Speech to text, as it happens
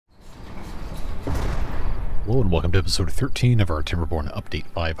Hello and welcome to episode 13 of our Timberborn Update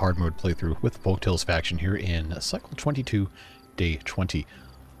 5 hard mode playthrough with the Folktails faction here in cycle 22, day 20.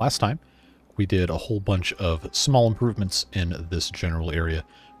 Last time, we did a whole bunch of small improvements in this general area.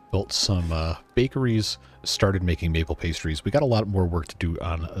 Built some bakeries, started making maple pastries. We got a lot more work to do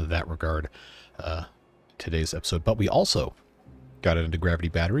on that regard today's episode, but we also got into gravity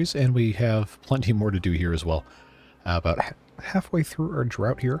batteries, and we have plenty more to do here as well. About halfway through our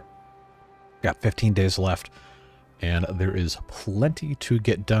drought here. Got 15 days left, and there is plenty to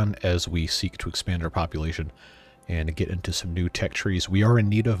get done as we seek to expand our population and get into some new tech trees. We are in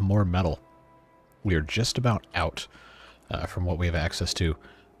need of more metal. We are just about out from what we have access to.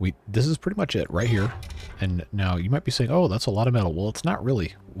 This is pretty much it right here. And now you might be saying, oh, that's a lot of metal. Well, it's not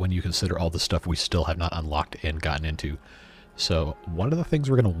really when you consider all the stuff we still have not unlocked and gotten into. So one of the things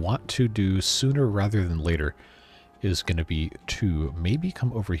we're going to want to do sooner rather than later is going to be to maybe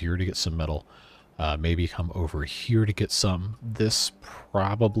come over here to get some metal, maybe come over here to get some. This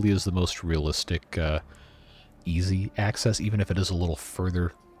probably is the most realistic, easy access, even if it is a little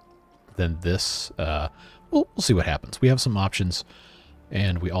further than this. We'll see what happens. We have some options,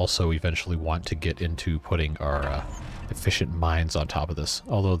 and we also eventually want to get into putting our efficient mines on top of this,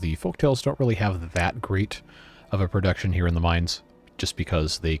 although the Folktails don't really have that great of a production here in the mines, just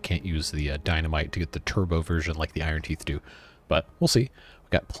because they can't use the dynamite to get the turbo version like the Iron Teeth do. But we'll see.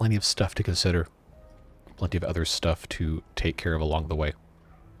 We've got plenty of stuff to consider, plenty of other stuff to take care of along the way.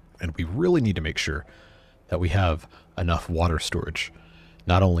 And we really need to make sure that we have enough water storage,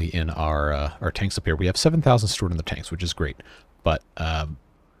 not only in our tanks up here. We have 7,000 stored in the tanks, which is great. But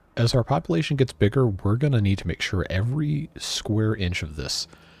as our population gets bigger, we're going to need to make sure every square inch of this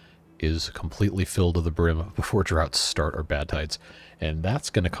is completely filled to the brim before droughts start or bad tides. And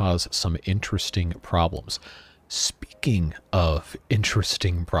that's going to cause some interesting problems. Speaking of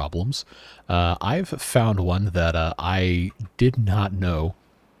interesting problems, I've found one that I did not know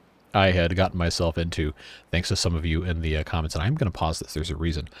I had gotten myself into, thanks to some of you in the comments. And I'm going to pause this. There's a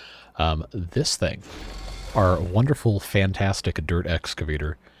reason. This thing, our wonderful, fantastic dirt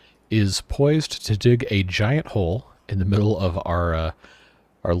excavator, is poised to dig a giant hole in the middle of our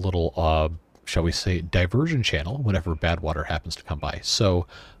little, shall we say, diversion channel whenever bad water happens to come by. So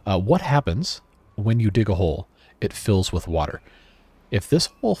what happens when you dig a hole? It fills with water. If this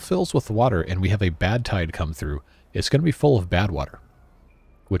hole fills with water and we have a bad tide come through, it's going to be full of bad water,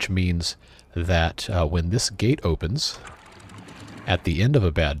 which means that when this gate opens at the end of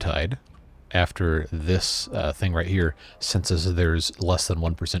a bad tide, after this thing right here senses there's less than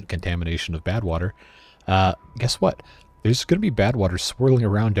 1% contamination of bad water, guess what? There's going to be bad water swirling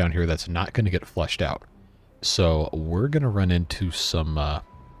around down here that's not going to get flushed out. So we're going to run into some,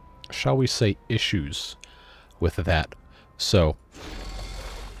 shall we say, issues with that. So,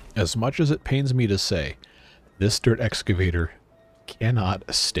 as much as it pains me to say, this dirt excavator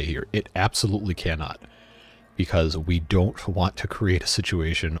cannot stay here. It absolutely cannot. Because we don't want to create a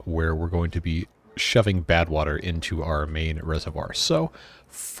situation where we're going to be shoving bad water into our main reservoir. So,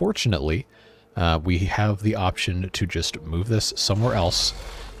 fortunately, we have the option to just move this somewhere else.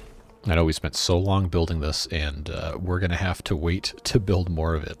 I know we spent so long building this, and we're going to have to wait to build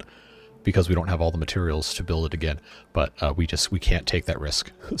more of it because we don't have all the materials to build it again. But we can't take that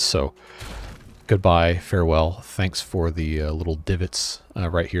risk. So goodbye, farewell. Thanks for the little divots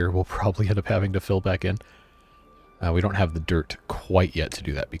right here. We'll probably end up having to fill back in. We don't have the dirt quite yet to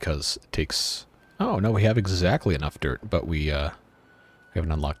do that because it takes... Oh, no, we have exactly enough dirt, but we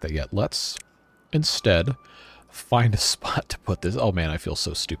haven't unlocked that yet. Let's instead find a spot to put this. Oh man, I feel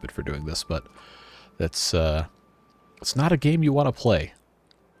so stupid for doing this, but that's it's not a game you want to play,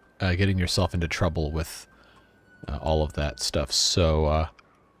 getting yourself into trouble with all of that stuff. So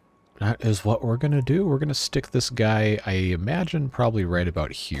that is what we're gonna do. We're gonna stick this guy, I imagine, probably right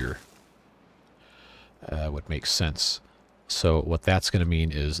about here. Would make sense. So what that's gonna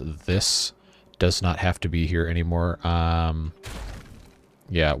mean is this does not have to be here anymore.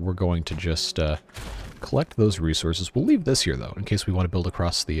 Yeah, we're going to just collect those resources. We'll leave this here, though, in case we want to build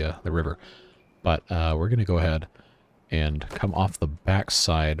across the river. But we're going to go ahead and come off the back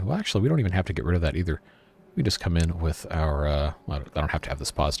side. Well, actually, we don't even have to get rid of that either. We just come in with our... well, I don't have to have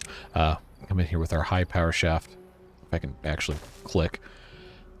this paused. Come in here with our high power shaft. If I can actually click.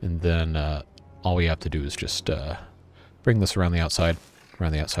 And then all we have to do is just bring this around the outside,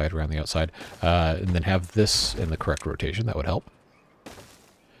 around the outside, around the outside. And then have this in the correct rotation. That would help.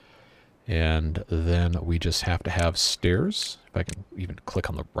 And then we just have to have stairs. If I can even click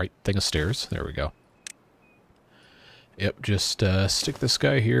on the right thing of stairs. There we go. Yep, just stick this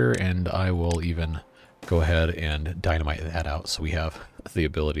guy here, and I will even go ahead and dynamite that out so we have the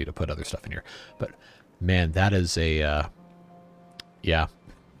ability to put other stuff in here. But Man, that is a, yeah.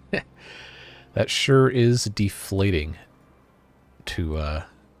 That sure is deflating, to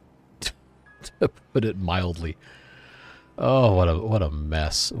put it mildly. Oh, what a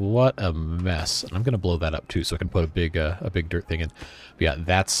mess! What a mess! And I'm gonna blow that up too, so I can put a big dirt thing in. But yeah,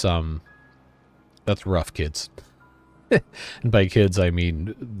 that's rough, kids. And by kids, I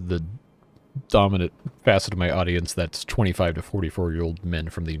mean the dominant facet of my audience that's 25 to 44-year-old men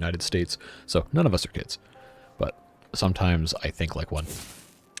from the United States. So none of us are kids, but sometimes I think like one,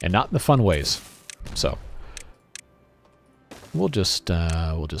 and not in the fun ways. So we'll just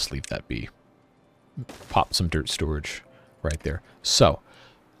leave that be. Pop some dirt storage right there. So,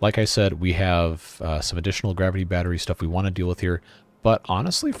 like I said, we have some additional gravity battery stuff we want to deal with here, but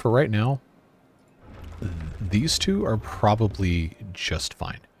honestly, for right now, these two are probably just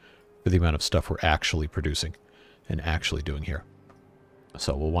fine for the amount of stuff we're actually producing and actually doing here.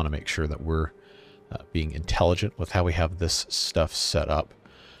 So we'll want to make sure that we're being intelligent with how we have this stuff set up.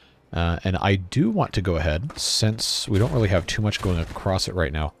 And I do want to go ahead, since we don't really have too much going across it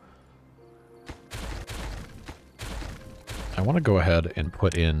right now, I want to go ahead and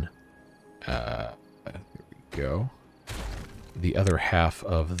put in, there we go, the other half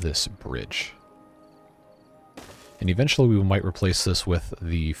of this bridge. And eventually we might replace this with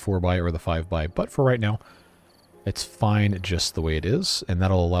the 4x or the 5x, but for right now, it's fine just the way it is, and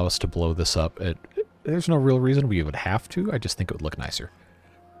that'll allow us to blow this up. There's no real reason we would have to, I just think it would look nicer.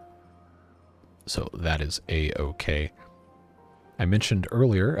 So that is a-okay. I mentioned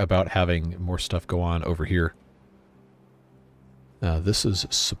earlier about having more stuff go on over here. This is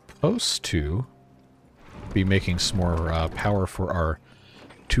supposed to be making some more power for our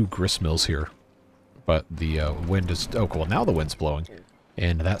 2 grist mills here. But the wind is... Oh, well, now the wind's blowing.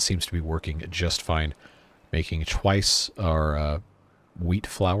 And that seems to be working just fine. Making twice our wheat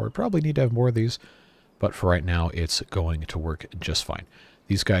flour. Probably need to have more of these. But for right now, it's going to work just fine.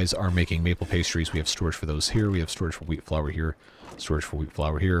 These guys are making maple pastries. We have storage for those here. We have storage for wheat flour here. Storage for wheat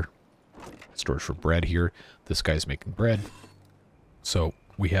flour here. Storage for bread here. This guy's making bread. So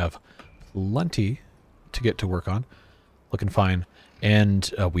we have plenty to get to work on. Looking fine.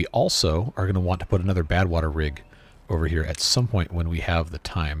 And we also are going to want to put another bad water rig over here at some point when we have the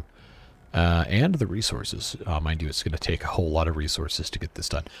time and the resources. Mind you, it's going to take a whole lot of resources to get this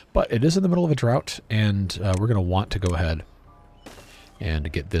done. But it is in the middle of a drought, and we're going to want to go ahead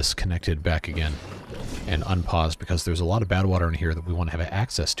and get this connected back again and unpaused, because there's a lot of bad water in here that we want to have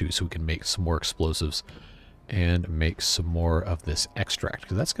access to so we can make some more explosives and make some more of this extract,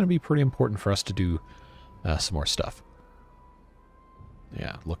 because that's going to be pretty important for us to do some more stuff.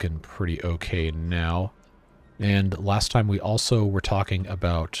 Yeah, looking pretty okay now. And last time we also were talking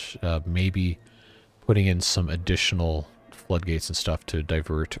about maybe putting in some additional floodgates and stuff to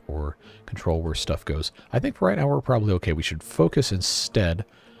divert or control where stuff goes. I think for right now we're probably okay. We should focus instead.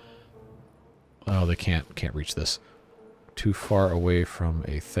 Oh, they can't reach this. Too far away from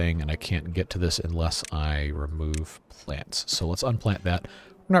a thing, and I can't get to this unless I remove plants. So let's unplant that.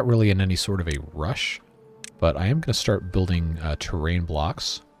 We're not really in any sort of a rush, but I am going to start building terrain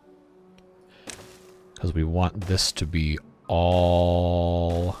blocks, because we want this to be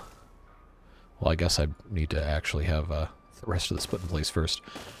all... Well, I guess I need to actually have the rest of this put in place first.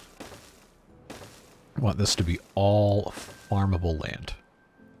 I want this to be all farmable land.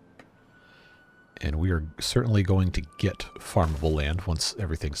 And we are certainly going to get farmable land once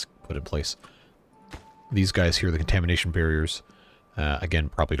everything's put in place. These guys here, the contamination barriers, again,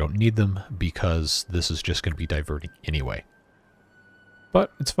 probably don't need them because this is just going to be diverting anyway.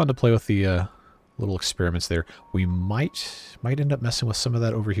 But it's fun to play with the little experiments there. We might end up messing with some of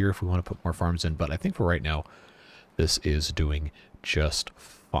that over here if we want to put more farms in, but I think for right now, this is doing just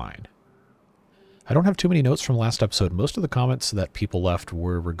fine. I don't have too many notes from last episode. Most of the comments that people left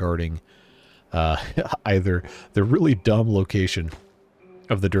were regarding either the really dumb location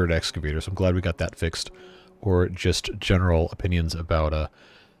of the dirt excavator, so I'm glad we got that fixed, or just general opinions about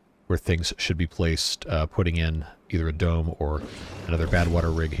where things should be placed, putting in either a dome or another bad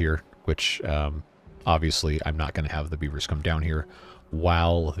water rig here, which obviously I'm not going to have the beavers come down here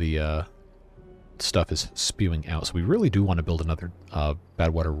while the stuff is spewing out. So we really do want to build another bad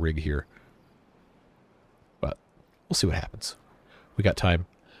water rig here, but we'll see what happens. We got time.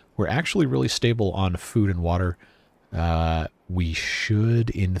 We're actually really stable on food and water. We should,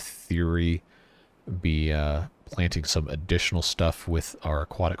 in theory, be planting some additional stuff with our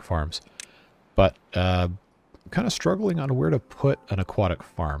aquatic farms. But kind of struggling on where to put an aquatic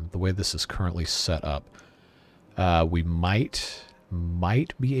farm, the way this is currently set up. We might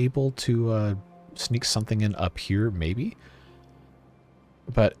be able to sneak something in up here, maybe.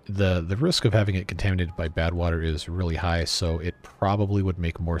 But the risk of having it contaminated by bad water is really high, so it probably would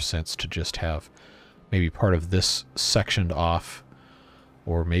make more sense to just have maybe part of this sectioned off,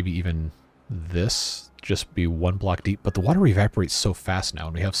 or maybe even this just be one block deep. But the water evaporates so fast now,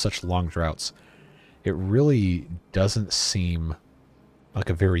 and we have such long droughts. It really doesn't seem like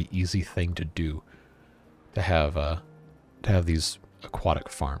a very easy thing to do to have these aquatic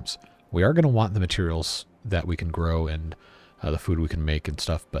farms. We are going to want the materials that we can grow and the food we can make and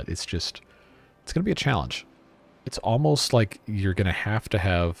stuff, but it's going to be a challenge. It's almost like you're going to have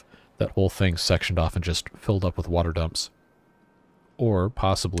that whole thing sectioned off and just filled up with water dumps, or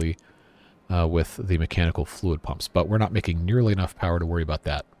possibly with the mechanical fluid pumps, but we're not making nearly enough power to worry about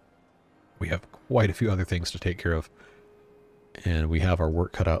that. We have quite a few other things to take care of, and we have our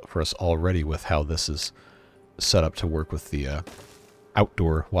work cut out for us already with how this is set up to work with the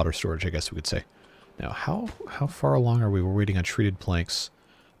outdoor water storage, I guess we could say. Now, how far along are we? We're waiting on treated planks.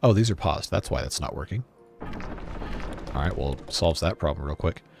 Oh, these are paused. That's why that's not working. All right, well, solves that problem real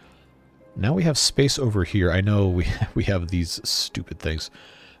quick. Now we have space over here. I know we have these stupid things.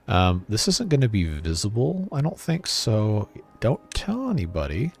 This isn't going to be visible, I don't think, so don't tell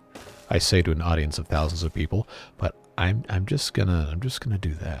anybody. I say to an audience of thousands of people, but I'm just gonna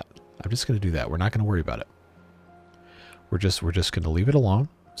do that. I'm just gonna do that. We're not gonna worry about it. We're just gonna leave it alone.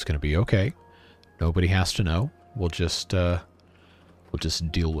 It's gonna be okay. Nobody has to know. We'll just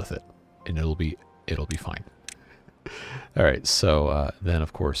deal with it, and it'll be fine. All right. So then,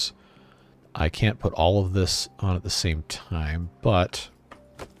 of course, I can't put all of this on at the same time, but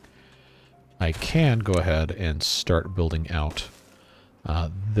I can go ahead and start building out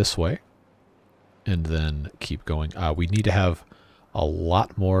this way, and then keep going. We need to have a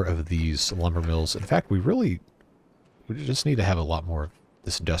lot more of these lumber mills. In fact, we just need to have a lot more of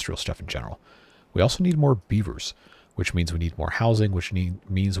this industrial stuff in general. We also need more beavers, which means we need more housing, which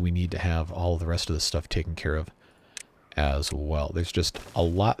means we need to have all of the rest of the stuff taken care of as well. There's just a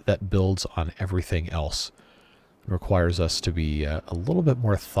lot that builds on everything else. It requires us to be a little bit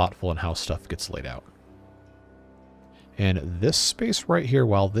more thoughtful in how stuff gets laid out. And this space right here,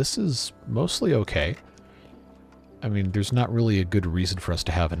 while this is mostly okay, I mean, there's not really a good reason for us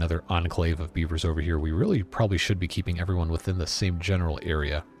to have another enclave of beavers over here. We really probably should be keeping everyone within the same general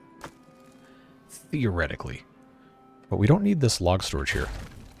area, theoretically. But we don't need this log storage here.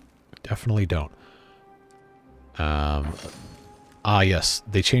 Definitely don't. Yes,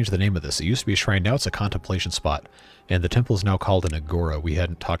 they changed the name of this. It used to be a shrine, now it's a contemplation spot. And the temple is now called an agora. We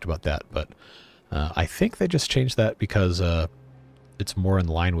hadn't talked about that, but I think they just changed that because it's more in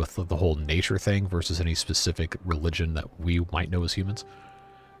line with the whole nature thing versus any specific religion that we might know as humans.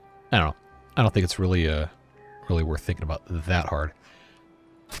 I don't know. I don't think it's really worth thinking about that hard.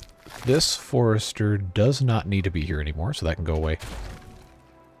 This forester does not need to be here anymore, so that can go away.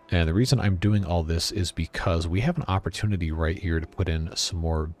 And the reason I'm doing all this is because we have an opportunity right here to put in some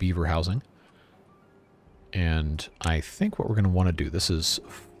more beaver housing. And I think what we're going to want to do, this is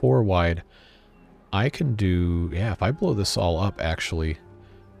 4 wide. I can do, yeah, if I blow this all up, actually,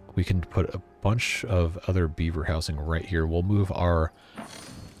 we can put a bunch of other beaver housing right here. We'll move our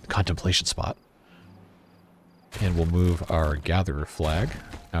contemplation spot. And we'll move our gatherer flag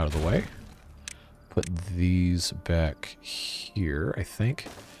out of the way. Put these back here, I think.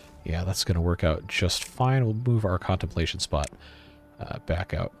 Yeah, that's going to work out just fine. We'll move our contemplation spot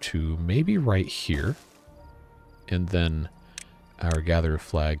back out to maybe right here. And then our gatherer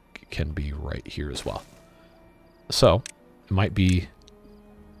flag can be right here as well. So, it might be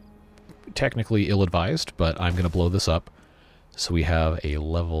technically ill-advised, but I'm going to blow this up. So we have a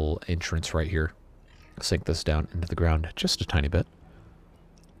level entrance right here. Sink this down into the ground just a tiny bit.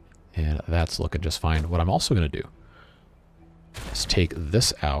 And that's looking just fine. What I'm also going to do is take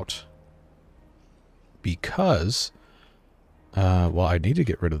this out because, well, I need to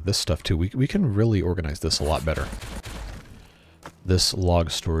get rid of this stuff too. We can really organize this a lot better. This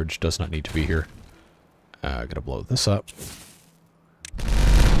log storage does not need to be here. I'm going to blow this up.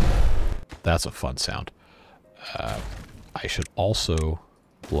 That's a fun sound. I should also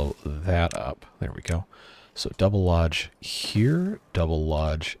blow that up. There we go. So double lodge here, double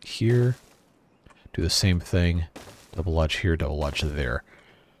lodge here. Do the same thing. Double lodge here, double lodge there.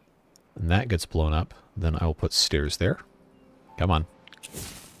 And that gets blown up. Then I will put stairs there. Come on.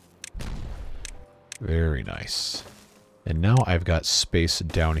 Very nice. And now I've got space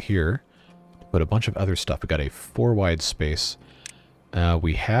down here to put a bunch of other stuff. We've got a 4 wide space.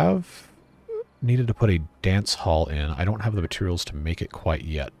 We have needed to put a dance hall in. I don't have the materials to make it quite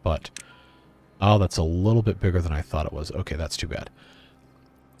yet, but... Oh, that's a little bit bigger than I thought it was. Okay, that's too bad.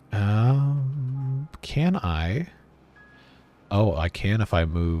 Can I Oh, I can if I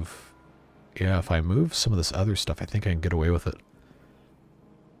move... Yeah, if I move some of this other stuff, I think I can get away with it.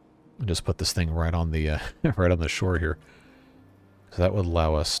 And just put this thing right on the right on the shore here. So that would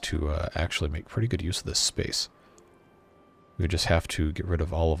allow us to actually make pretty good use of this space. We would just have to get rid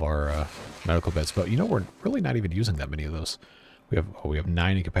of all of our medical beds. But you know, we're really not even using that many of those. We have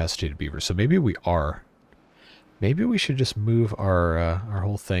 9 incapacitated beavers. So maybe we are. Maybe we should just move our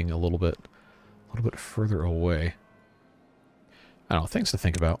whole thing a little bit further away. I don't know, things to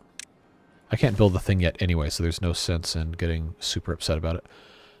think about. I can't build the thing yet anyway, so there's no sense in getting super upset about it.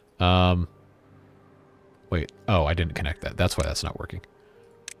 Wait. Oh, I didn't connect that. That's why that's not working.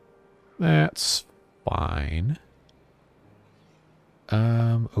 That's fine.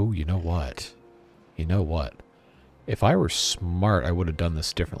 Oh, you know what? You know what? If I were smart, I would have done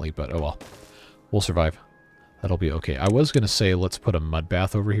this differently, but oh well. We'll survive. That'll be okay. I was going to say let's put a mud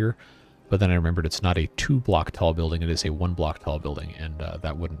bath over here, but then I remembered it's not a 2-block tall building, it is a 1-block tall building, and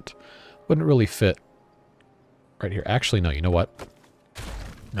that wouldn't really fit right here. Actually, no, you know what?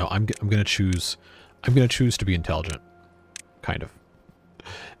 No, I'm going to choose to be intelligent, kind of.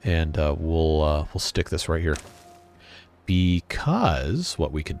 And we'll stick this right here. Because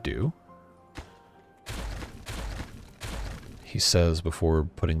what we could do, he says before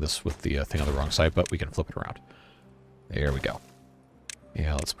putting this with the thing on the wrong side, but we can flip it around. There we go.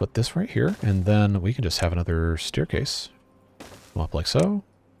 Yeah, let's put this right here, and then we can just have another staircase. Come up like so.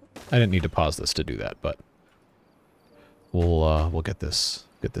 I didn't need to pause this to do that, but we'll get this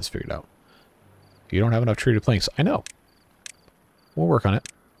figured out. You don't have enough treated planks. I know. We'll work on it.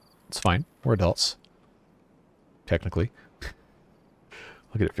 It's fine. We're adults. Technically.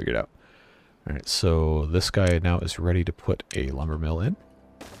 We'll get it figured out. Alright, so this guy now is ready to put a lumber mill in.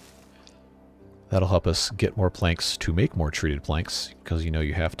 That'll help us get more planks to make more treated planks, because you know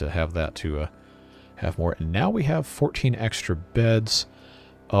you have to have that to have more. And now we have 14 extra beds.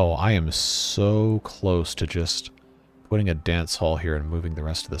 Oh, I am so close to just putting a dance hall here and moving the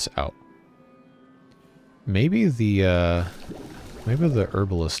rest of this out. Maybe the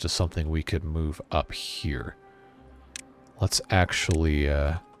herbalist is something we could move up here. Let's actually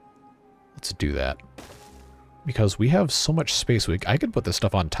let's do that, because we have so much space. I could put this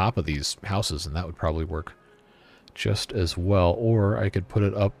stuff on top of these houses, and that would probably work just as well. Or I could put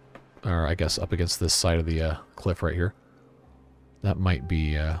it up, or I guess up against this side of the cliff right here. That might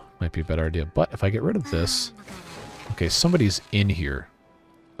be a better idea. But if I get rid of this, okay, somebody's in here,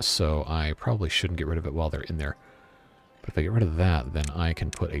 so I probably shouldn't get rid of it while they're in there. But if I get rid of that, then I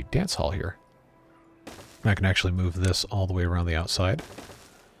can put a dance hall here. I can actually move this all the way around the outside.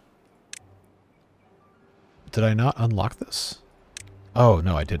 Did I not unlock this? Oh,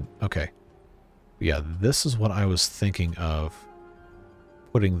 no, I didn't. Okay. Yeah, this is what I was thinking of,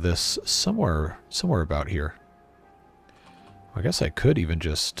 putting this somewhere about here. I guess I could even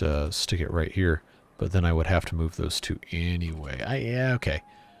just stick it right here, but then I would have to move those two anyway. Yeah, okay.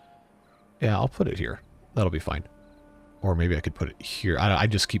 Yeah, I'll put it here. That'll be fine. Or maybe I could put it here. I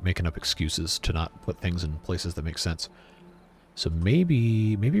just keep making up excuses to not put things in places that make sense. So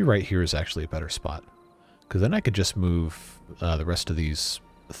maybe right here is actually a better spot. Because then I could just move the rest of these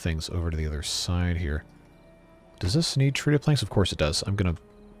things over to the other side here. Does this need treated planks? Of course it does.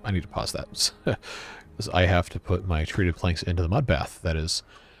 I need to pause that. Because I have to put my treated planks into the mud bath. That is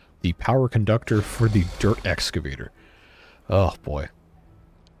the power conductor for the dirt excavator. Oh boy.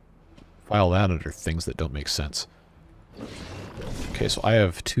 File that under things that don't make sense. Okay, so I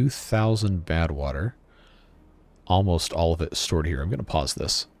have 2,000 bad water. Almost all of it stored here. I'm going to pause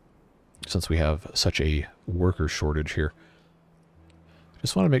this, since we have such a worker shortage here.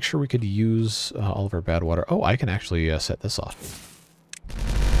 Just want to make sure we could use all of our bad water. Oh, I can actually set this off.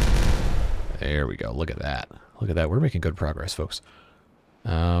 There we go. Look at that. Look at that. We're making good progress, folks.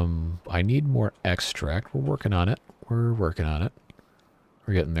 I need more extract. We're working on it. We're working on it.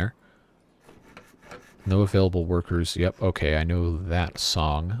 We're getting there. No available workers. Yep, okay, I know that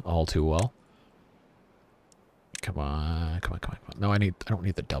song all too well. Come on, come on, come on, come on. No, I don't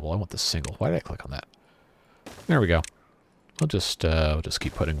need the double. I want the single. Why did I click on that? There we go. We'll just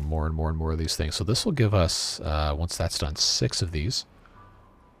keep putting more and more and more of these things. So this will give us, once that's done, 6 of these,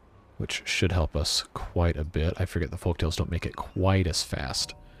 which should help us quite a bit. I forget the Folktails don't make it quite as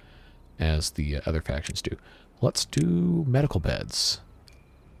fast as the other factions do. Let's do medical beds.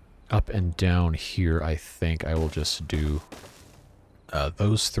 Up and down here, I think I will just do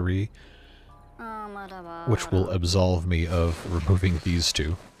those 3, which will absolve me of removing these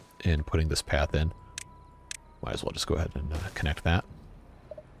 2 and putting this path in. Might as well just go ahead and connect that.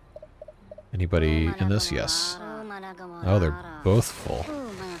 Anybody in this? Yes. Oh, they're both full.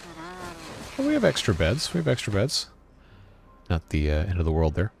 Oh, we have extra beds. We have extra beds. Not the end of the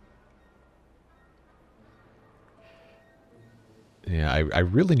world there. Yeah, I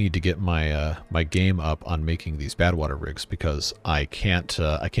really need to get my my game up on making these Badwater rigs because I can't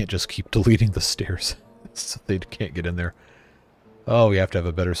just keep deleting the stairs so they can't get in there. Oh, we have to have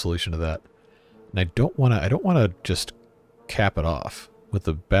a better solution to that. And I don't want to just cap it off with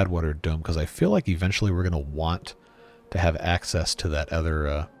the Badwater dome because I feel like eventually we're going to want to have access to that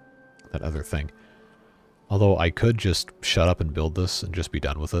other thing. Although I could just shut up and build this and just be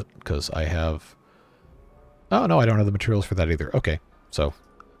done with it because I have... Oh, no, I don't have the materials for that either. Okay, so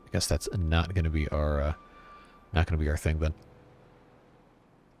I guess that's not going to be our thing then.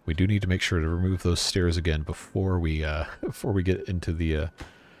 We do need to make sure to remove those stairs again before we get into the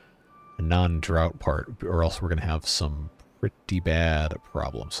non-drought part, or else we're going to have some pretty bad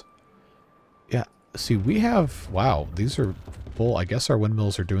problems. Yeah, see, we have... Wow, these are full. I guess our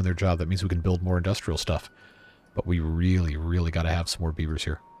windmills are doing their job. That means we can build more industrial stuff. But we really, really got to have some more beavers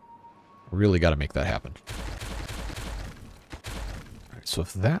here. Really got to make that happen. Alright, so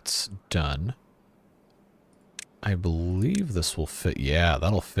if that's done, I believe this will fit. Yeah,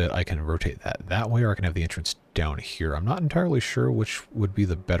 that'll fit. I can rotate that way, or I can have the entrance down here. I'm not entirely sure which would be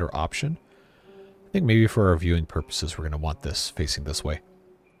the better option. I think maybe for our viewing purposes, we're going to want this facing this way.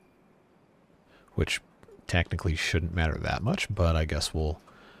 Which technically shouldn't matter that much, but I guess we'll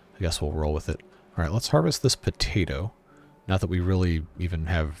roll with it. Alright, let's harvest this potato. Not that we really even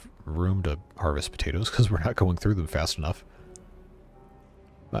have room to harvest potatoes, because we're not going through them fast enough.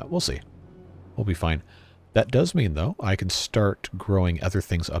 But we'll see. We'll be fine. That does mean, though, I can start growing other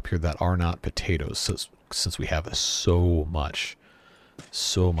things up here that are not potatoes, since we have so much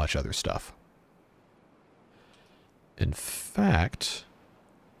other stuff. In fact...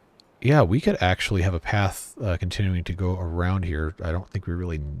 Yeah, we could actually have a path continuing to go around here. I don't think we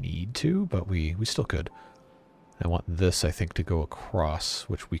really need to, but we still could. I want this, I think, to go across,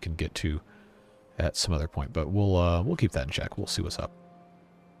 which we can get to at some other point. But we'll keep that in check. We'll see what's up.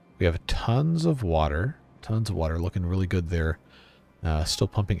 We have tons of water. Tons of water. Looking really good there. Still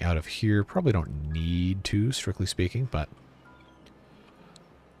pumping out of here. Probably don't need to, strictly speaking, but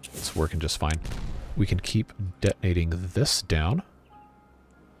it's working just fine. We can keep detonating this down.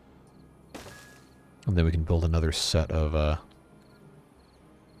 And then we can build another set of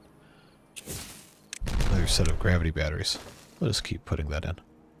gravity batteries. We'll just keep putting that in.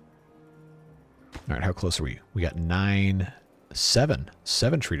 Alright, how close are we? We got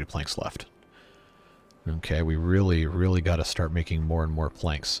 7 treated planks left. Okay, we really got to start making more and more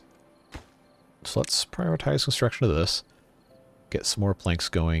planks. So let's prioritize construction of this. Get some more planks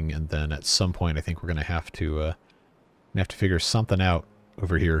going, and then at some point I think we're going to have to figure something out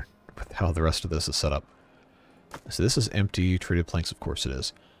over here with how the rest of this is set up. So this is empty, treated planks, of course it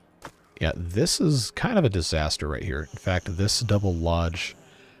is. Yeah, this is kind of a disaster right here. In fact, this double lodge,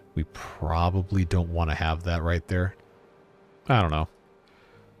 we probably don't want to have that right there. I don't know.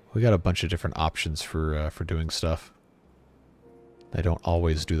 We got a bunch of different options for doing stuff. They don't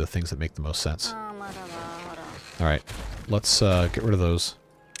always do the things that make the most sense. Alright, let's get rid of those.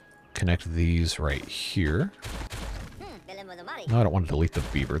 Connect these right here. No, I don't want to delete the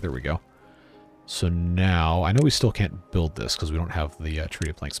beaver. There we go. So now, I know we still can't build this because we don't have the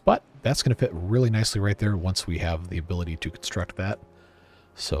treated planks, but that's going to fit really nicely right there once we have the ability to construct that.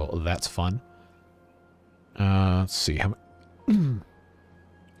 So that's fun. Let's see, how many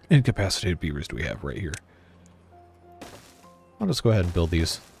incapacitated beavers do we have right here? I'll just go ahead and build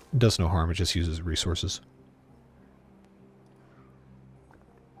these. It does no harm, it just uses resources.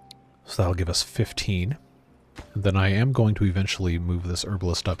 So that'll give us 15. And then I am going to eventually move this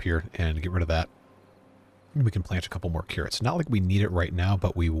herbalist up here and get rid of that. And we can plant a couple more carrots. Not like we need it right now,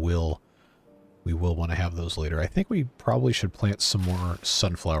 but we will want to have those later. I think we probably should plant some more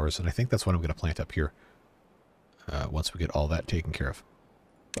sunflowers, and I think that's what I'm going to plant up here once we get all that taken care of.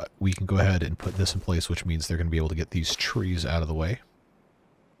 But we can go ahead and put this in place, which means they're going to be able to get these trees out of the way.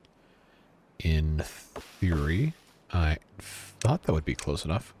 In theory, I thought that would be close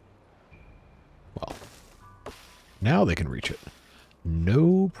enough. Well, now they can reach it.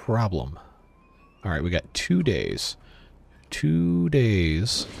 No problem. Alright, we got 2 days. 2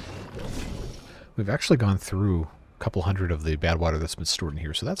 days. We've actually gone through a couple hundred of the bad water that's been stored in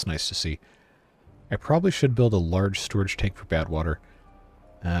here, so that's nice to see. I probably should build a large storage tank for bad water.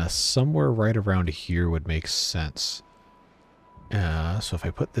 Somewhere right around here would make sense. So if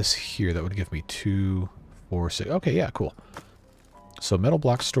I put this here, that would give me 2, 4, 6... Okay, yeah, cool. So metal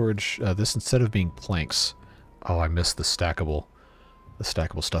block storage, this instead of being planks... Oh, I missed the stackable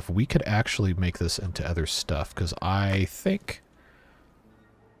stuff. We could actually make this into other stuff, because I think...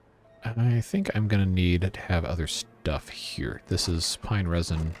 I think I'm going to need to have other stuff here. This is pine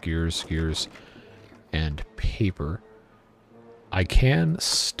resin, gears, and paper. I can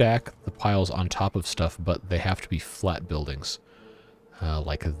stack the piles on top of stuff, but they have to be flat buildings,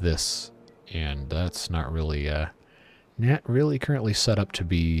 like this. And that's not really currently set up to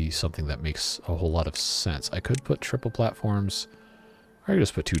be something that makes a whole lot of sense. I could put triple platforms, or I could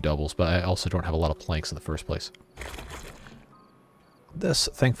just put 2 doubles, but I also don't have a lot of planks in the first place. This,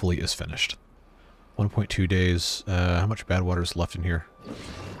 thankfully, is finished. 1.2 days. How much bad water is left in here?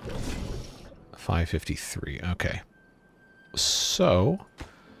 553. Okay. So,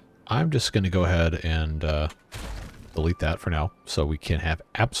 I'm just going to go ahead and delete that for now, so we can have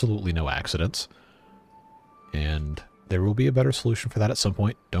absolutely no accidents. And there will be a better solution for that at some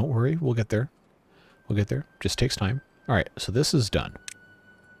point. Don't worry, we'll get there. We'll get there. Just takes time. Alright, so this is done.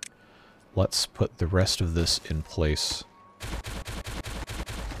 Let's put the rest of this in place.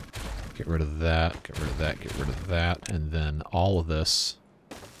 Get rid of that, get rid of that, get rid of that, and then all of this.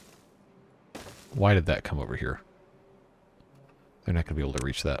 Why did that come over here? They're not going to be able to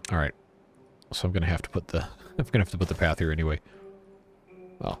reach that. All right, so I'm going to have to put the the path here anyway.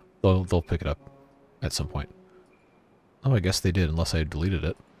 Well, they'll pick it up at some point. Oh, I guess they did, unless I deleted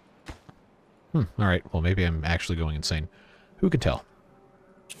it. All right. Well, maybe I'm actually going insane. Who can tell?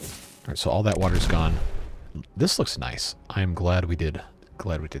 All right, so all that water's gone. This looks nice. I'm glad we did.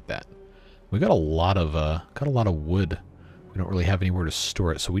 Glad we did that. We got a lot of wood. We don't really have anywhere to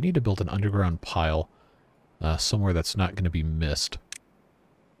store it, so we need to build an underground pile somewhere that's not going to be missed.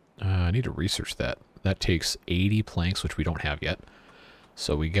 I need to research that. That takes 80 planks, which we don't have yet.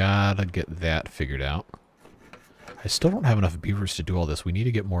 So we gotta get that figured out. I still don't have enough beavers to do all this. We need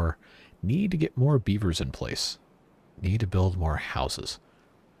to get more. Need to get more beavers in place. Need to build more houses.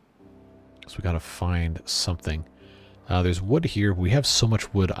 So we gotta find something. There's wood here. We have so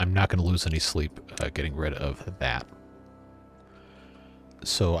much wood, I'm not going to lose any sleep getting rid of that.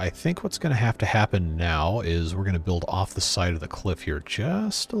 So I think what's going to have to happen now is we're going to build off the side of the cliff here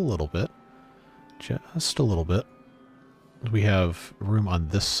just a little bit. Just a little bit. We have room on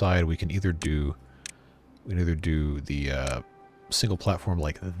this side. We can either do the single platform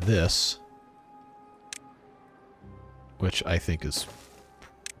like this, which I think is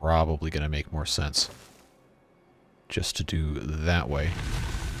probably going to make more sense. Just to do that way.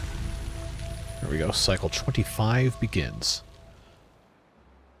 There we go. Cycle 25 begins.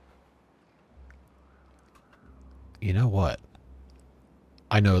 You know what?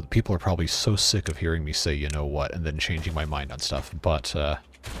 I know that people are probably so sick of hearing me say you know what and then changing my mind on stuff, but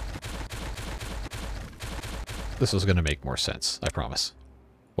this is going to make more sense, I promise.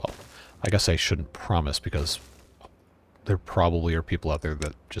 Well, I guess I shouldn't promise because there probably are people out there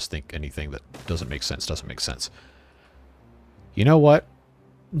that just think anything that doesn't make sense doesn't make sense. You know what?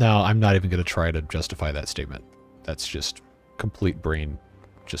 No, I'm not even going to try to justify that statement. That's just complete brain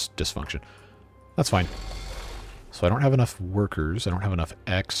just dysfunction. That's fine. So I don't have enough workers. I don't have enough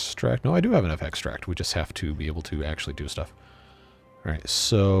extract. No, I do have enough extract. We just have to be able to actually do stuff. All right,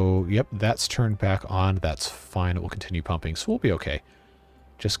 so, yep, that's turned back on. That's fine. It will continue pumping, so we'll be okay.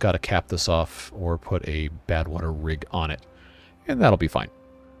 Just got to cap this off or put a bad water rig on it, and that'll be fine.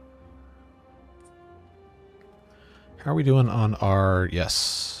 How are we doing on our...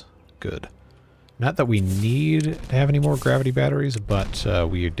 Yes, good. Not that we need to have any more gravity batteries, but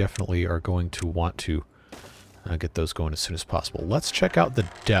we definitely are going to want to get those going as soon as possible. Let's check out the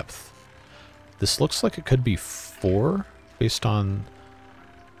depth. This looks like it could be 4 based on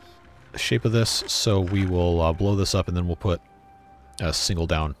the shape of this, so we will blow this up and then we'll put a single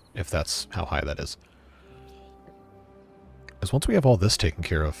down if that's how high that is. Because once we have all this taken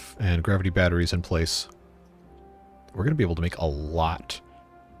care of and gravity batteries in place, we're going to be able to make a lot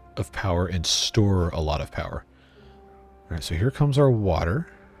of power and store a lot of power. Alright, so here comes our water.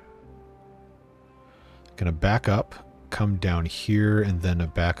 Going to back up, come down here, and then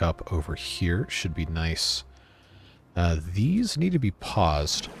back up over here. Should be nice. These need to be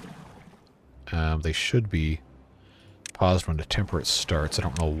paused. They should be paused when the temperate starts. I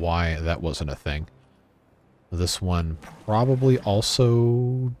don't know why that wasn't a thing. This one probably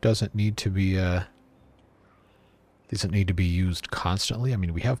also doesn't need to be used constantly. I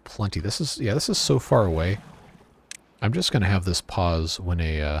mean, we have plenty. This is so far away. I'm just going to have this pause when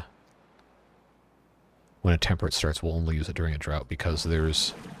a temperate starts. We'll only use it during a drought because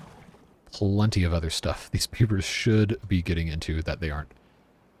there's plenty of other stuff these beavers should be getting into that they aren't.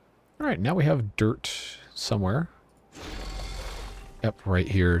 All right, now we have dirt somewhere. Yep, right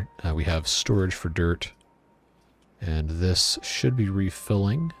here we have storage for dirt. And this should be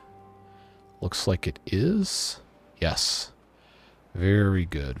refilling. Looks like it is. Yes. Very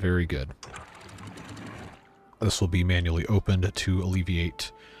good, very good. This will be manually opened to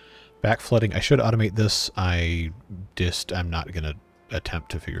alleviate back flooding. I should automate this. I'm not going to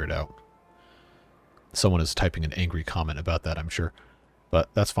attempt to figure it out. Someone is typing an angry comment about that, I'm sure. But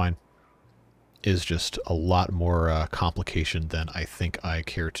that's fine. Is just a lot more complication than I think I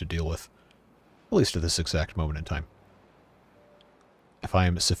care to deal with. At least at this exact moment in time. If I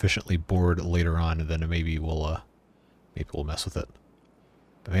am sufficiently bored later on, then maybe we'll mess with it.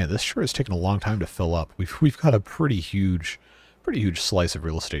 But man, this sure has taken a long time to fill up. We've got a pretty huge slice of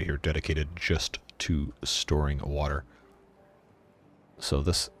real estate here dedicated just to storing water. So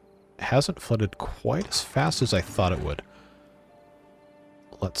this hasn't flooded quite as fast as I thought it would.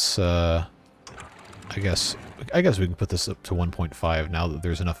 Let's I guess we can put this up to 1.5 now that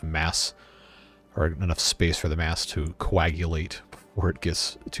there's enough mass or enough space for the mass to coagulate before it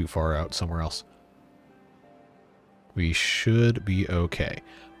gets too far out somewhere else. We should be okay.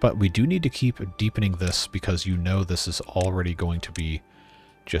 But we do need to keep deepening this because you know this is already going to be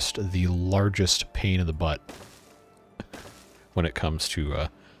just the largest pain in the butt when it comes to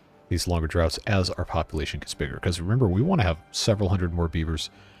these longer droughts as our population gets bigger. Because remember, we want to have several hundred more beavers,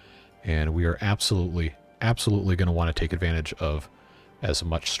 and we are absolutely going to want to take advantage of as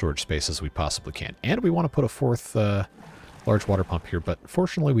much storage space as we possibly can. And we want to put a fourth large water pump here, but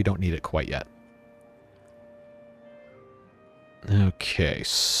fortunately we don't need it quite yet. Okay,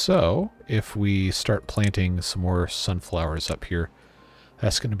 so if we start planting some more sunflowers up here,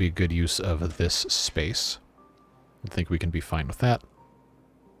 that's going to be a good use of this space. I think we can be fine with that.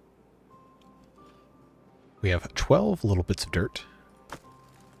 We have 12 little bits of dirt.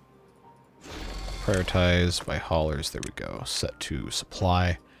 Prioritize by haulers. There we go. Set to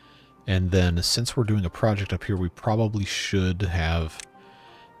supply. And then since we're doing a project up here, we probably should have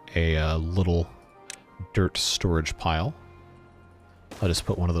a little dirt storage pile. Let us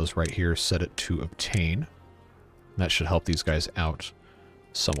put one of those right here, set it to obtain. That should help these guys out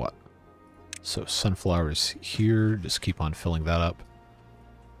somewhat. So sunflowers here, just keep on filling that up.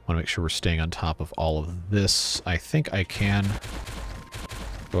 Want to make sure we're staying on top of all of this. I think I can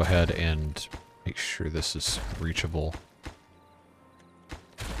go ahead and make sure this is reachable.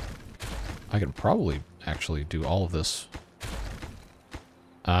 I can probably actually do all of this.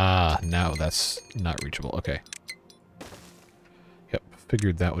 Ah, no, that's not reachable. Okay. Yep,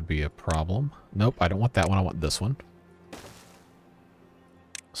 figured that would be a problem. Nope, I don't want that one. I want this one.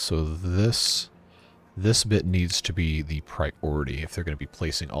 So this bit needs to be the priority if they're going to be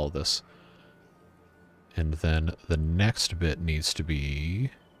placing all of this. And then the next bit needs to be...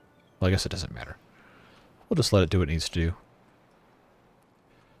 Well, I guess it doesn't matter. We'll just let it do what it needs to do.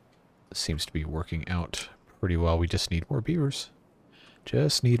 It seems to be working out pretty well. We just need more beavers.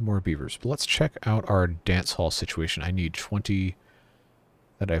 Just need more beavers. But let's check out our dance hall situation. I need 20...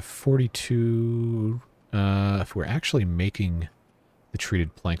 That I have 42... if we're actually making the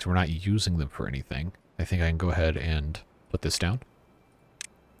treated planks, we're not using them for anything, I think I can go ahead and put this down.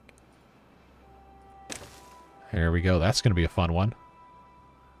 There we go. That's going to be a fun one.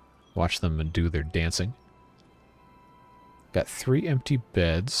 Watch them do their dancing. Got 3 empty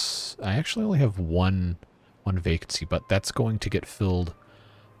beds. I actually only have one vacancy, but that's going to get filled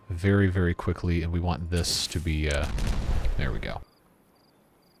very, very quickly, and we want this to be... there we go.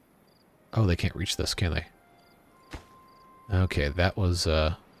 Oh, they can't reach this, can they? Okay, that was,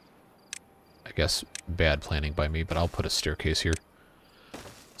 I guess, bad planning by me, but I'll put a staircase here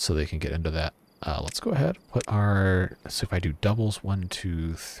so they can get into that. Let's go ahead and put our... So if I do doubles, 1,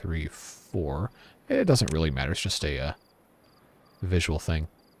 2, 3, 4... It doesn't really matter, it's just a visual thing.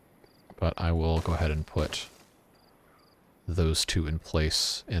 But I will go ahead and put those 2 in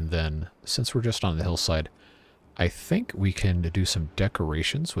place, and then, since we're just on the hillside, I think we can do some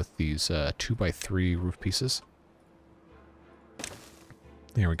decorations with these 2x3 roof pieces.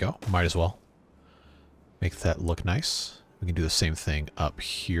 There we go. Might as well make that look nice. We can do the same thing up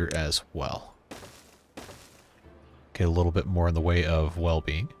here as well. Get a little bit more in the way of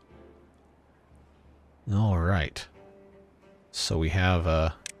well-being. Alright. So we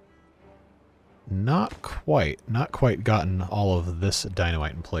have not quite gotten all of this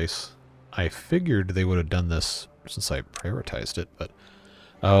dynamite in place. I figured they would have done this since I prioritized it, but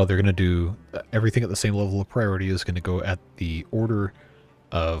oh, they're going to do everything at the same level of priority is going to go at the order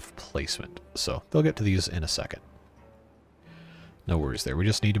of placement. So they'll get to these in a second. No worries there. We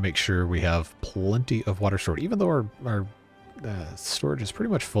just need to make sure we have plenty of water stored. Even though our storage is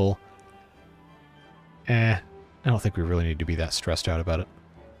pretty much full, I don't think we really need to be that stressed out about it.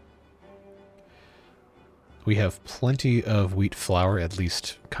 We have plenty of wheat flour, at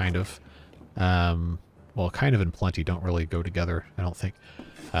least kind of. well, kind of in plenty, don't really go together, I don't think.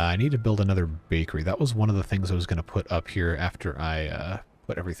 I need to build another bakery. That was one of the things I was going to put up here after I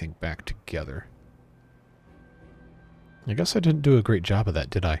put everything back together. I guess I didn't do a great job of that,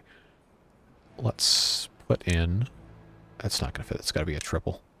 did I? Let's put in... That's not going to fit. It's got to be a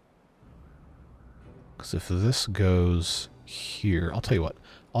triple. Because if this goes here... I'll tell you what.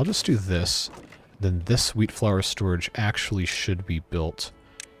 I'll just do this. Then this wheat flour storage actually should be built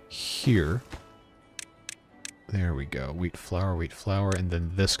here. There we go. Wheat flour, and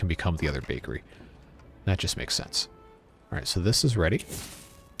then this can become the other bakery. That just makes sense. Alright, so this is ready.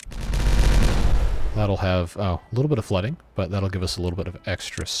 That'll have, oh, a little bit of flooding, but that'll give us a little bit of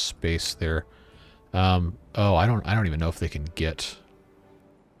extra space there. Oh, I don't even know if they can get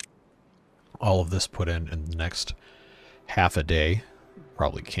all of this put in the next half a day.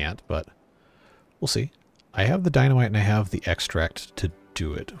 Probably can't, but we'll see. I have the dynamite and I have the extract to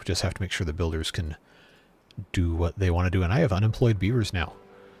do it. We just have to make sure the builders can do what they want to do. And I have unemployed beavers now.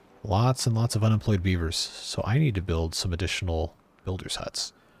 Lots and lots of unemployed beavers. So I need to build some additional builders'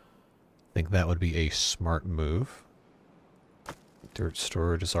 huts. I think that would be a smart move. Dirt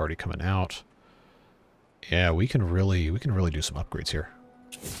storage is already coming out. Yeah, we can really do some upgrades here.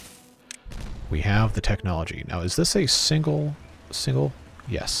 We have the technology. Now, is this a single?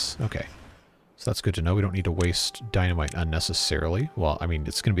 Yes. Okay. So that's good to know. We don't need to waste dynamite unnecessarily. Well, I mean,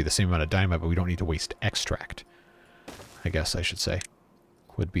 it's going to be the same amount of dynamite, but we don't need to waste extract. I guess I should say.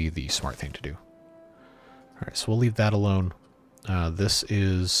 Would be the smart thing to do. Alright, so we'll leave that alone. This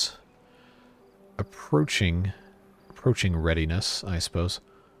is approaching readiness, I suppose.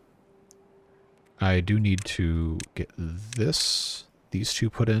 I do need to get these two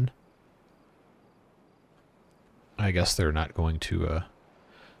put in. I guess they're not going to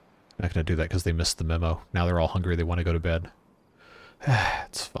do that because they missed the memo. Now they're all hungry. They want to go to bed.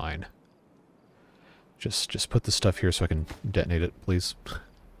 It's fine. Just put the stuff here so I can detonate it, please.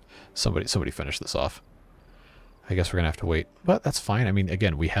 Somebody finish this off. I guess we're gonna have to wait, but that's fine. I mean,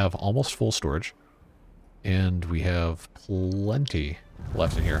 again, we have almost full storage, and we have plenty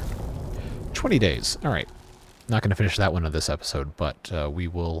left in here. 20 days. All right. Not gonna finish that one in this episode, but we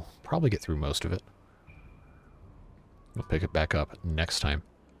will probably get through most of it. We'll pick it back up next time.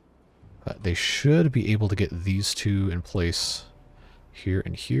 They should be able to get these two in place here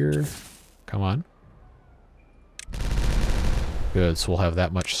and here. Come on. Good, so we'll have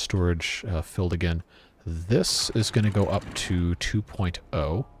that much storage filled again. This is going to go up to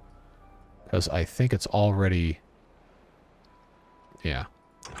 2.0 because I think it's already... Yeah.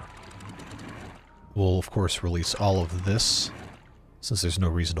 We'll, of course, release all of this since there's no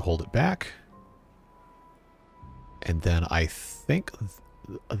reason to hold it back. And then I think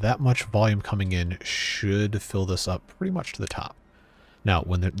that much volume coming in should fill this up pretty much to the top. Now,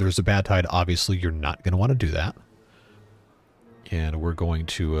 when there's a bad tide, obviously you're not going to want to do that. And we're going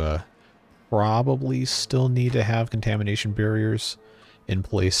to probably still need to have contamination barriers in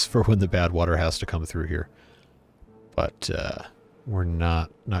place for when the bad water has to come through here. But we're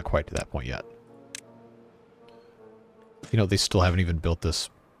not quite to that point yet. You know, they still haven't even built this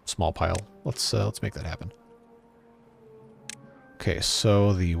small pile. Let's make that happen. Okay,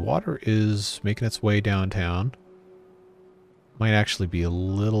 so the water is making its way downtown. Might actually be a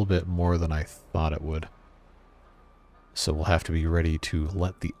little bit more than I thought it would. So we'll have to be ready to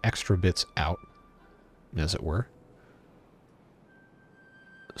let the extra bits out, as it were.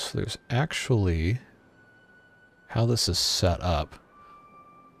 So there's actually... how this is set up.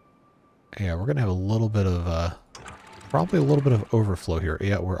 Yeah, we're going to have a little bit of... probably a little bit of overflow here.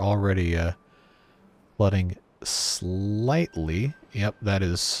 Yeah, we're already flooding slightly. Yep, that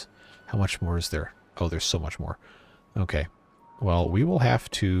is... how much more is there? Oh, there's so much more. Okay. Well, we will have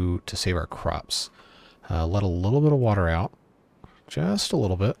to save our crops. Let a little bit of water out. Just a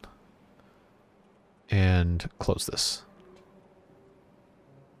little bit. And close this.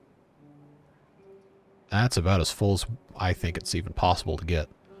 That's about as full as I think it's even possible to get.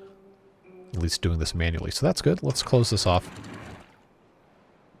 At least doing this manually. So that's good. Let's close this off.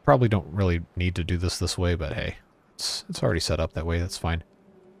 Probably don't really need to do this way, but hey. It's already set up that way. That's fine.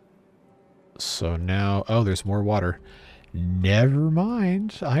 So now... oh, there's more water. Never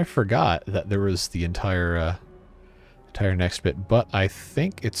mind. I forgot that there was the entire next bit, but I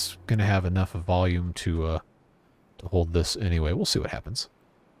think it's going to have enough volume to hold this anyway. We'll see what happens.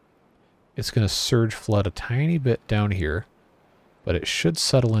 It's going to surge flood a tiny bit down here, but it should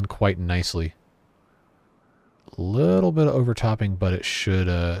settle in quite nicely. A little bit of overtopping, but it should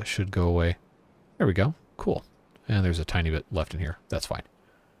go away. There we go. Cool. And there's a tiny bit left in here. That's fine.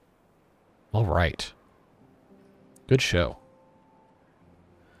 All right. Good show.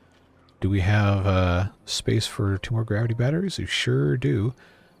 Do we have space for 2 more gravity batteries? We sure do.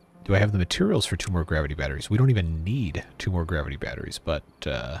 Do I have the materials for 2 more gravity batteries? We don't even need 2 more gravity batteries, but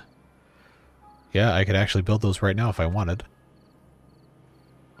yeah, I could actually build those right now if I wanted.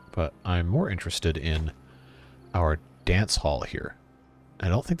 But I'm more interested in our dance hall here. I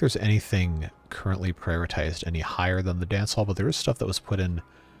don't think there's anything currently prioritized any higher than the dance hall, but there is stuff that was put in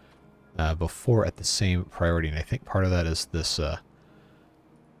before at the same priority, and I think part of that is this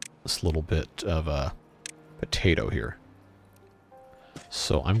this little bit of a potato here.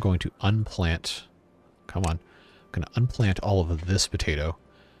 So I'm going to unplant, come on, I'm going to unplant all of this potato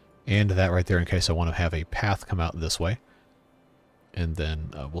and that right there in case I want to have a path come out this way. And then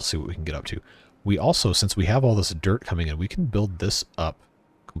we'll see what we can get up to. We also, since we have all this dirt coming in, we can build this up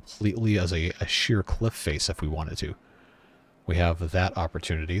completely as a sheer cliff face if we wanted to. We have that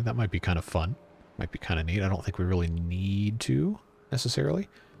opportunity. That might be kind of fun. Might be kind of neat. I don't think we really need to, necessarily.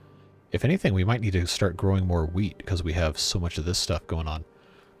 If anything, we might need to start growing more wheat because we have so much of this stuff going on.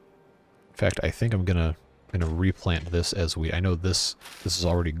 In fact, I think I'm gonna replant this as wheat. I know this is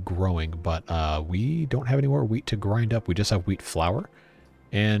already growing, but we don't have any more wheat to grind up. We just have wheat flour.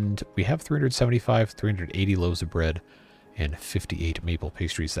 And we have 380 loaves of bread and 58 maple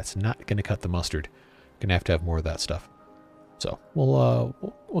pastries. That's not going to cut the mustard. Going to have more of that stuff. So we'll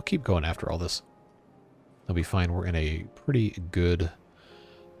keep going after all this. It'll be fine. We're in a pretty good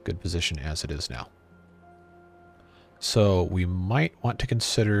position as it is now. So we might want to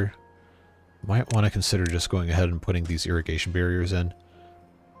consider just going ahead and putting these irrigation barriers in.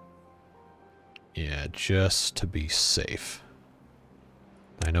 Yeah, just to be safe.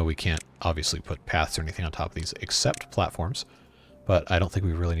 I know we can't obviously put paths or anything on top of these except platforms, but I don't think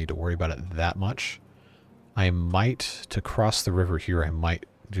we really need to worry about it that much. I might, to cross the river here, I might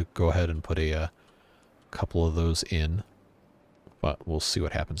go ahead and put a couple of those in, but we'll see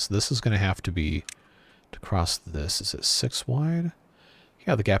what happens. This is going to have to be, to cross this, is it 6 wide?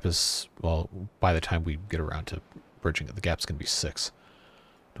 Yeah, the gap is, well, by the time we get around to bridging it, the gap's going to be 6.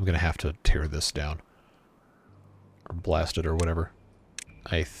 I'm going to have to tear this down, or blast it, or whatever.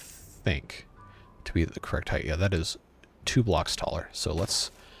 I think to be the correct height. Yeah, that is 2 blocks taller. So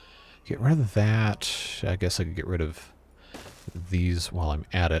let's get rid of that. I guess I could get rid of these while I'm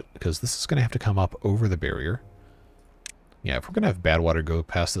at it, because this is going to have to come up over the barrier. Yeah, if we're going to have bad water go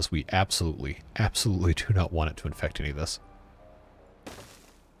past this, we absolutely do not want it to infect any of this.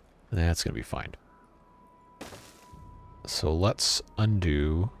 That's going to be fine. So let's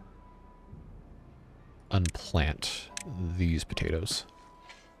unplant these potatoes.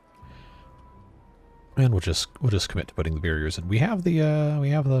 And we'll just commit to putting the barriers in. We have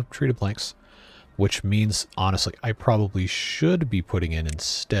the treated planks, which means honestly I probably should be putting in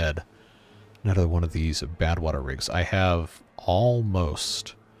instead another one of these bad water rigs. I have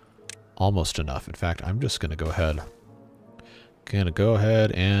almost enough. In fact, I'm just gonna go ahead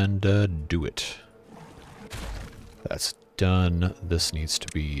and do it. That's done. This needs to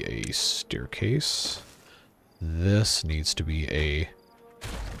be a staircase. This needs to be a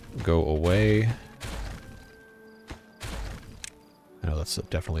go away. I know that's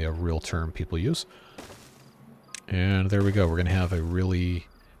definitely a real term people use. And there we go. We're going to have a really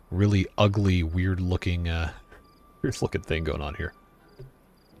ugly, weird-looking thing going on here.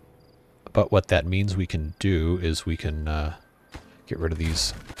 But what that means we can do is we can get rid of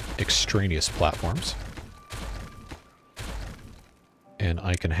these extraneous platforms. And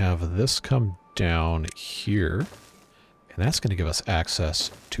I can have this come down here. And that's going to give us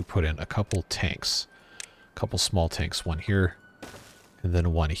access to put in a couple tanks. A couple small tanks. One here. And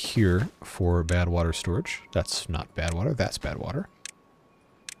then one here for bad water storage. That's not bad water, that's bad water.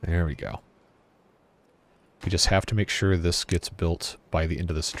 There we go. We just have to make sure this gets built by the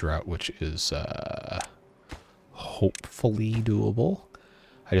end of this drought, which is hopefully doable.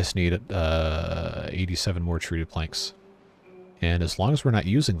 I just need 87 more treated planks. And as long as we're not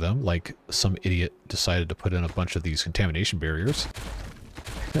using them, like some idiot decided to put in a bunch of these contamination barriers,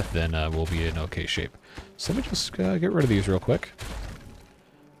 then we'll be in okay shape. So let me just get rid of these real quick.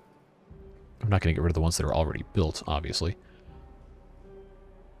 I'm not going to get rid of the ones that are already built, obviously.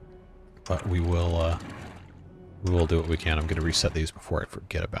 But we will do what we can. I'm going to reset these before I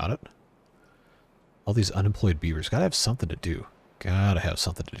forget about it. All these unemployed beavers. Gotta have something to do. Gotta have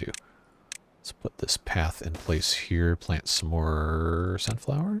something to do. Let's put this path in place here. Plant some more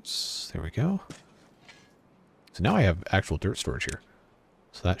sunflowers. There we go. So now I have actual dirt storage here.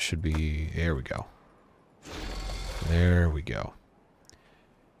 So that should be... There we go. There we go.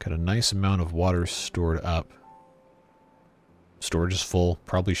 Got a nice amount of water stored up. Storage is full.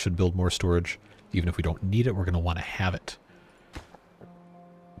 Probably should build more storage. Even if we don't need it, we're going to want to have it.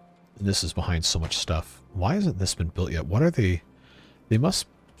 And this is behind so much stuff. Why hasn't this been built yet? What are they? They must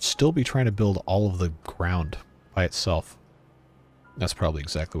still be trying to build all of the ground by itself. That's probably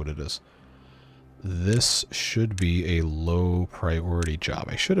exactly what it is. This should be a low priority job.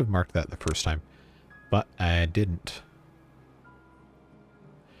 I should have marked that the first time, but I didn't.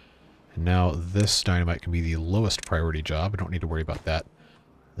 And now this dynamite can be the lowest priority job. I don't need to worry about that.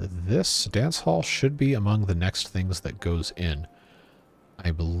 This dance hall should be among the next things that goes in, I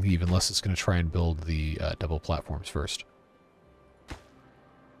believe, unless it's going to try and build the double platforms first.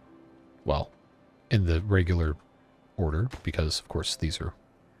 Well, in the regular order, because of course these are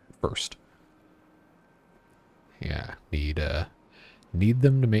first. Yeah, need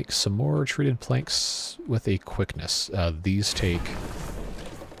them to make some more treated planks with a quickness. These take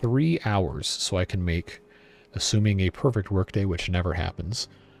 3 hours, so I can make, assuming a perfect workday, which never happens,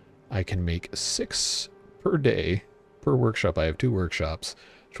 I can make 6 per day per workshop. I have 2 workshops,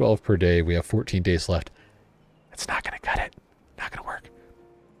 12 per day. We have 14 days left. It's not going to cut it. Not going to work.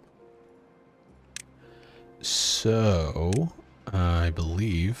 So, I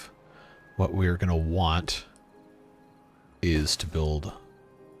believe what we're going to want is to build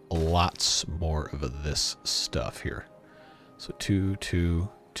lots more of this stuff here. So 2, 2,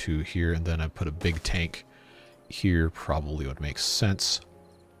 2 here, and then I put a big tank here. Probably would make sense.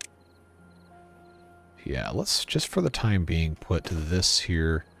 Yeah, let's just for the time being put this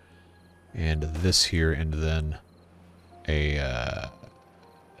here and this here, and then a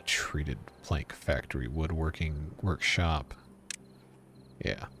treated plank factory, woodworking workshop.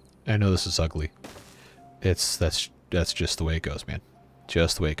 Yeah, I know this is ugly. That's just the way it goes, man.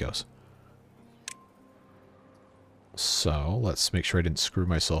 Just the way it goes. So, let's make sure I didn't screw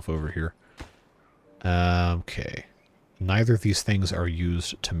myself over here. Okay. Neither of these things are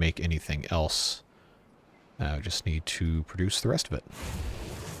used to make anything else. I just need to produce the rest of it.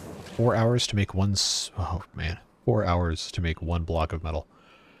 4 hours to make oh, man. 4 hours to make 1 block of metal.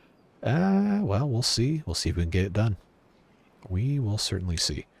 Well, we'll see. We'll see if we can get it done. We will certainly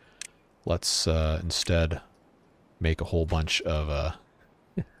see. Let's instead make a whole bunch of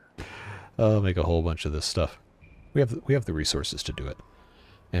make a whole bunch of this stuff. We have the resources to do it,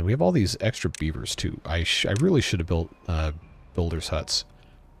 and we have all these extra beavers too. I really should have built builders' huts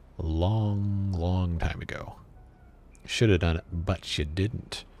a long time ago. Should have done it, but you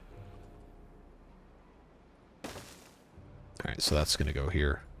didn't. All right, so that's going to go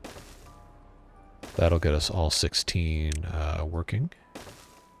here. That'll get us all 16 working.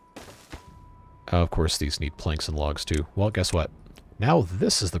 Of course, these need planks and logs too. Well, guess what? Now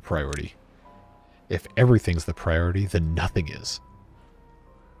this is the priority. If everything's the priority, then nothing is.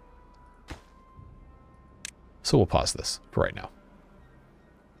 So we'll pause this for right now.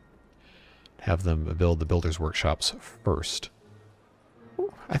 Have them build the builders' workshops first.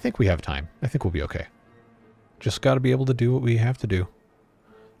 I think we have time. I think we'll be okay. Just got to be able to do what we have to do.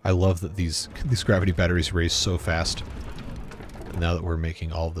 I love that these gravity batteries raise so fast. Now that we're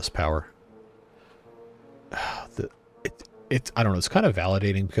making all of this power. I don't know, it's kind of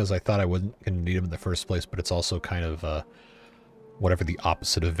validating because I thought I wasn't going to need them in the first place, but it's also kind of whatever the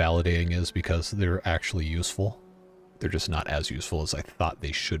opposite of validating is, because they're actually useful. They're just not as useful as I thought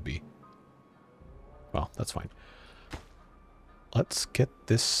they should be. Well, that's fine. Let's get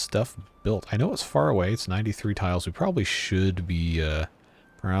this stuff built. I know it's far away. It's 93 tiles. We probably should be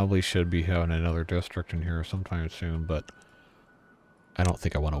having another district in here sometime soon, but I don't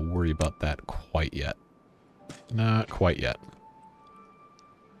think I want to worry about that quite yet. Not quite yet.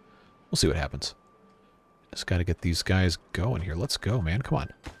 We'll see what happens. Just got to get these guys going here. Let's go, man. Come on.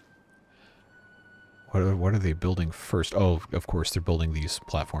 What are they building first? Oh, of course, they're building these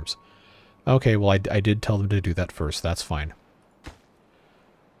platforms. Okay, well, I did tell them to do that first. That's fine.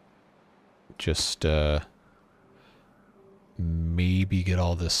 Just maybe get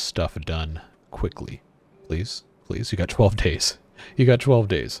all this stuff done quickly. Please? Please? You got 12 days. You got 12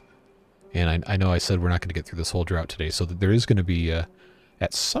 days. And I know I said we're not going to get through this whole drought today, so there is going to be,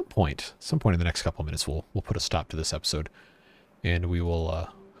 at some point in the next couple of minutes, we'll put a stop to this episode, and we'll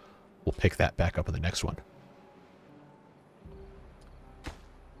pick that back up in the next one.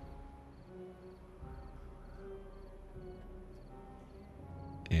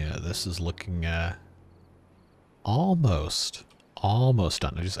 Yeah, this is looking almost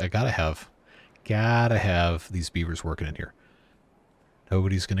done. I gotta have these beavers working in here.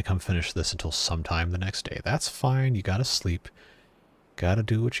 Nobody's going to come finish this until sometime the next day. That's fine. You got to sleep. Got to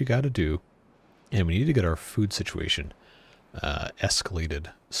do what you got to do. And we need to get our food situation escalated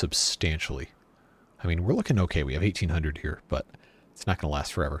substantially. I mean, we're looking okay. We have 1,800 here, but it's not going to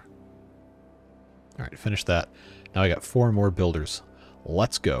last forever. All right, finish that. Now I got 4 more builders.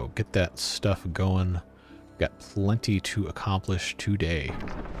 let's go. Get that stuff going. Got plenty to accomplish today.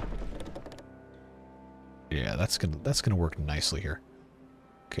 Yeah, that's gonna work nicely here.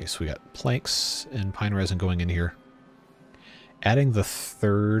 Okay, so we got planks and pine resin going in here. Adding the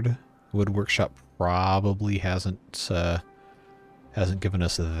third wood workshop probably hasn't given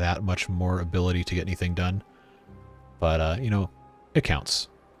us that much more ability to get anything done. But, you know, it counts.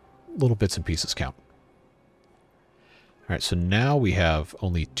 Little bits and pieces count. Alright, so now we have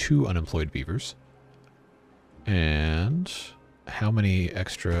only 2 unemployed beavers. And how many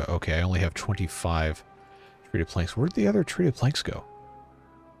extra... Okay, I only have 25 treated planks. Where'd the other treated planks go?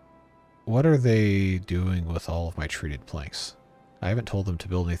 What are they doing with all of my treated planks? I haven't told them to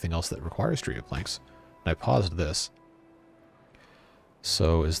build anything else that requires treated planks. And I paused this.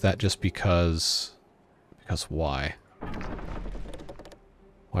 So is that just because... Because why?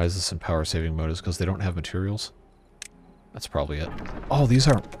 Why is this in power saving mode? Is it because they don't have materials? That's probably it. Oh, these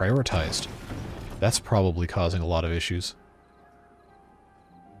aren't prioritized. That's probably causing a lot of issues.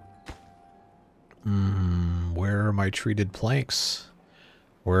 Where are my treated planks?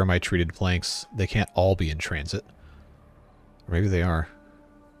 Where are my treated planks? They can't all be in transit. Or maybe they are.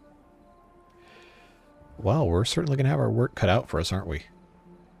 Well, we're certainly going to have our work cut out for us, aren't we?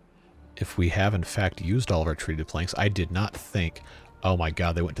 If we have, in fact, used all of our treated planks. I did not think... Oh my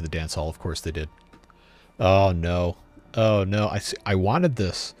god, they went to the dance hall. Of course they did. Oh no. Oh no. I wanted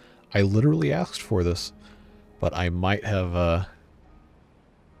this. I literally asked for this. But I might have, I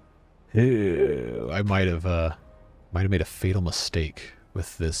might have made a fatal mistake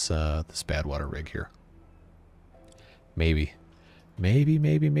with this, this bad water rig here. Maybe.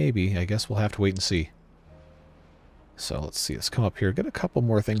 Maybe. I guess we'll have to wait and see. So let's see. Let's come up here. Get a couple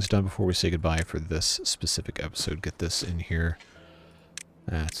more things done before we say goodbye for this specific episode. Get this in here.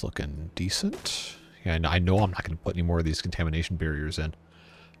 That's looking decent. Yeah, I know I'm not going to put any more of these contamination barriers in.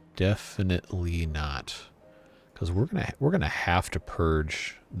 Definitely not. Because we're gonna have to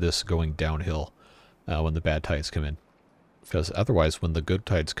purge this going downhill when the bad tides come in. Because otherwise, when the good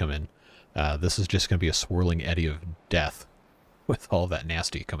tides come in, this is just going to be a swirling eddy of death with all that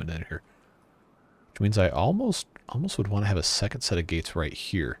nasty coming in here. Which means I almost would want to have a second set of gates right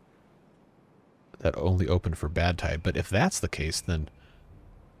here that only open for bad tide. But if that's the case, then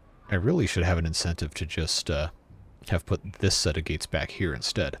I really should have an incentive to just have put this set of gates back here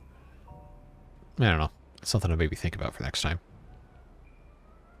instead. I don't know. It's something to maybe think about for next time.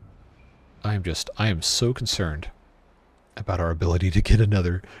 I am so concerned about our ability to get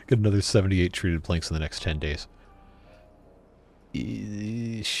another 78 treated planks in the next 10 days.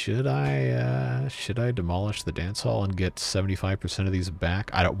 Should I demolish the dance hall and get 75% of these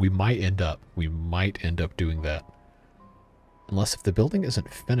back? We might end up doing that. Unless if the building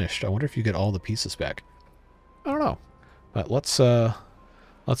isn't finished, I wonder if you get all the pieces back. I don't know. But let's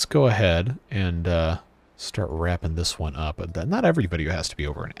go ahead and start wrapping this one up. Not every video has to be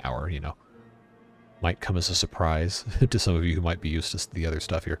over an hour, you know. Might come as a surprise to some of you who might be used to the other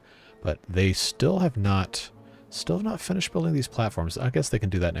stuff here. But they still have not finished building these platforms. I guess they can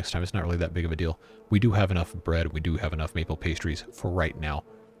do that next time. It's not really that big of a deal. We do have enough bread. We do have enough maple pastries for right now.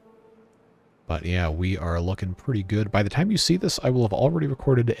 But yeah, we are looking pretty good. By the time you see this, I will have already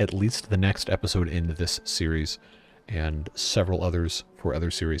recorded at least the next episode in this series and several others for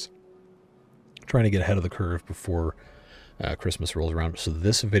other series. Trying to get ahead of the curve before Christmas rolls around. So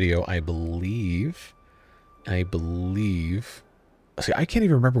this video, I believe... See, I can't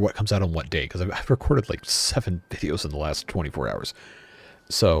even remember what comes out on what day, because I've recorded like 7 videos in the last 24 hours.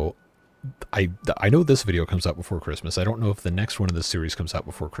 So... I know this video comes out before Christmas. I don't know if the next one in this series comes out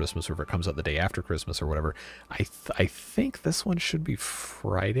before Christmas or if it comes out the day after Christmas or whatever. I think this one should be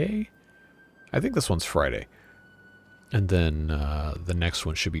Friday. I think this one's Friday. And then the next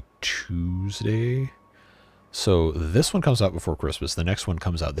one should be Tuesday. So this one comes out before Christmas. The next one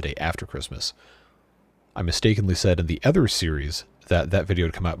comes out the day after Christmas. I mistakenly said in the other series that that video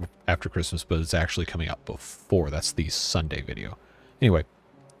would come out after Christmas, but it's actually coming out before. That's the Sunday video. Anyway.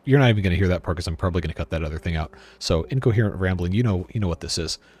 You're not even going to hear that part because I'm probably going to cut that other thing out. So, incoherent rambling, you know what this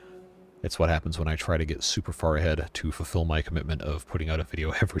is. It's what happens when I try to get super far ahead to fulfill my commitment of putting out a video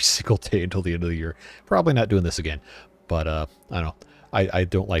every single day until the end of the year. Probably not doing this again. But, I don't know. I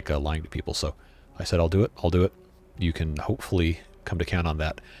don't like lying to people, so I said I'll do it. I'll do it. You can hopefully come to count on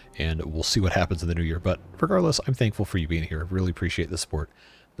that, and we'll see what happens in the new year. But regardless, I'm thankful for you being here. Really appreciate the support.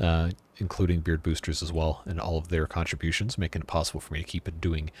 Including Beard Boosters as well, and all of their contributions, making it possible for me to keep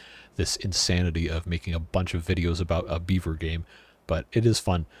doing this insanity of making a bunch of videos about a beaver game. But it is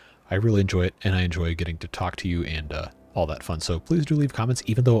fun. I really enjoy it, and I enjoy getting to talk to you and all that fun. So please do leave comments,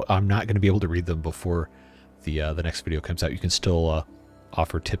 even though I'm not going to be able to read them before the next video comes out. You can still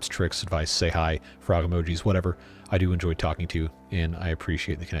offer tips, tricks, advice, say hi, frog emojis, whatever. I do enjoy talking to you, and I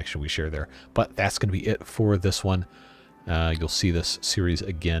appreciate the connection we share there. But that's going to be it for this one. You'll see this series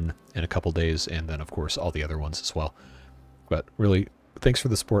again in a couple days, and then, of course, all the other ones as well. But really, thanks for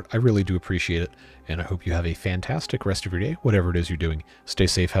the support. I really do appreciate it, and I hope you have a fantastic rest of your day, whatever it is you're doing. Stay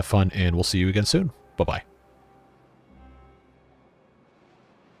safe, have fun, and we'll see you again soon. Bye-bye.